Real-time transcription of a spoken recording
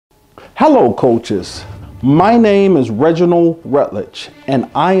Hello, coaches. My name is Reginald Rutledge, and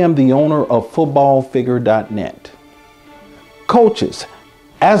I am the owner of FootballFigure.net. Coaches,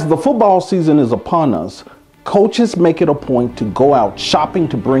 as the football season is upon us, coaches make it a point to go out shopping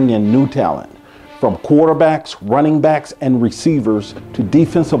to bring in new talent, from quarterbacks, running backs, and receivers to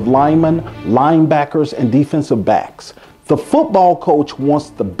defensive linemen, linebackers, and defensive backs. The football coach wants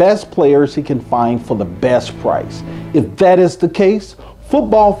the best players he can find for the best price. If that is the case,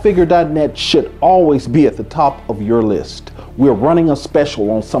 FootballFigure.net should always be at the top of your list. We're running a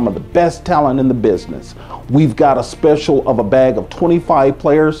special on some of the best talent in the business. We've got a special of a bag of 25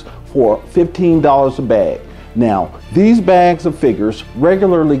 players for $15 a bag. Now, these bags of figures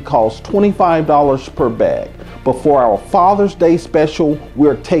regularly cost $25 per bag, but for our Father's Day special,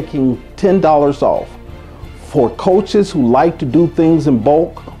 we're taking $10 off. For coaches who like to do things in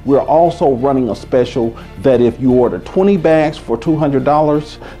bulk, we're also running a special that if you order 20 bags for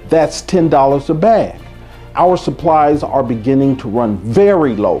 $200, that's $10 a bag. Our supplies are beginning to run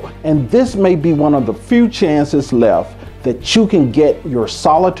very low, and this may be one of the few chances left that you can get your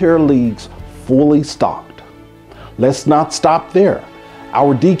solitaire leagues fully stocked. Let's not stop there.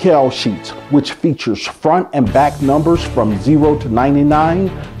 Our decal sheets, which features front and back numbers from 0 to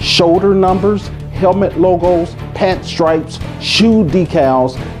 99, shoulder numbers, helmet logos, pant stripes, shoe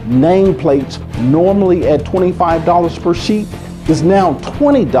decals, nameplates, normally at $25 per sheet, is now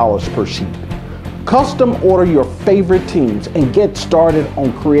 $20 per sheet. Custom order your favorite teams and get started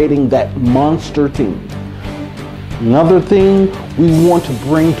on creating that monster team. Another thing we want to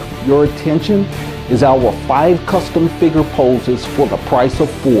bring to your attention is our 5 custom figure poses for the price of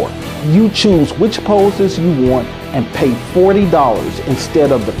 4. You choose which poses you want and pay $40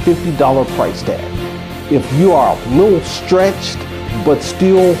 instead of the $50 price tag. If you are a little stretched but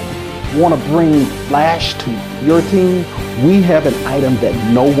still want to bring flash to your team, we have an item that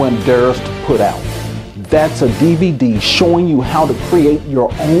no one dares to put out. That's a DVD showing you how to create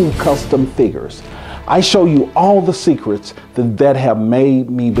your own custom figures. I show you all the secrets that have made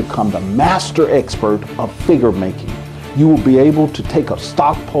me become the master expert of figure making. You will be able to take a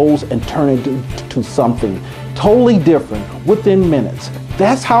stock pose and turn it into something totally different within minutes.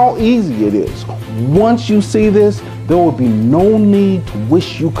 That's how easy it is. Once you see this, there will be no need to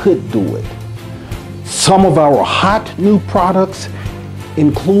wish you could do it. Some of our hot new products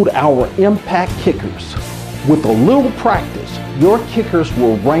include our impact kickers. With a little practice, your kickers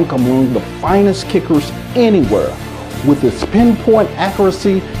will rank among the finest kickers anywhere. With its pinpoint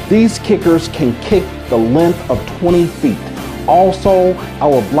accuracy, these kickers can kick the length of 20 feet. Also,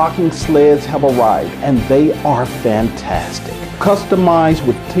 our blocking sleds have arrived and they are fantastic. Customized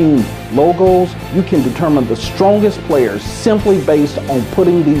with team logos, you can determine the strongest players simply based on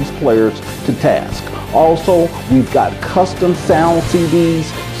putting these players to task. Also, we've got custom sound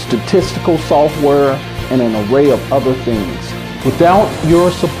CDs, statistical software, and an array of other things. Without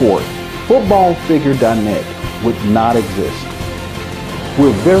your support, FootballFigure.net would not exist.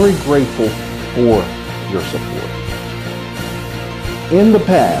 We're very grateful for your support. In the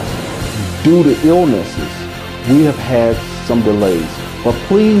past, due to illnesses, we have had some delays, but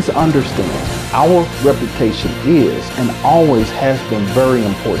please understand, our reputation is and always has been very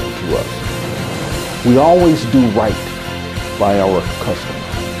important to us. We always do right by our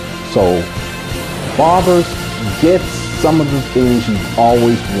customers. So, fathers, get some of the things you've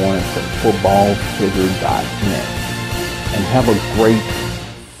always wanted from FootballFigure.net and have a great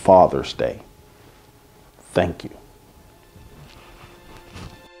Father's Day. Thank you.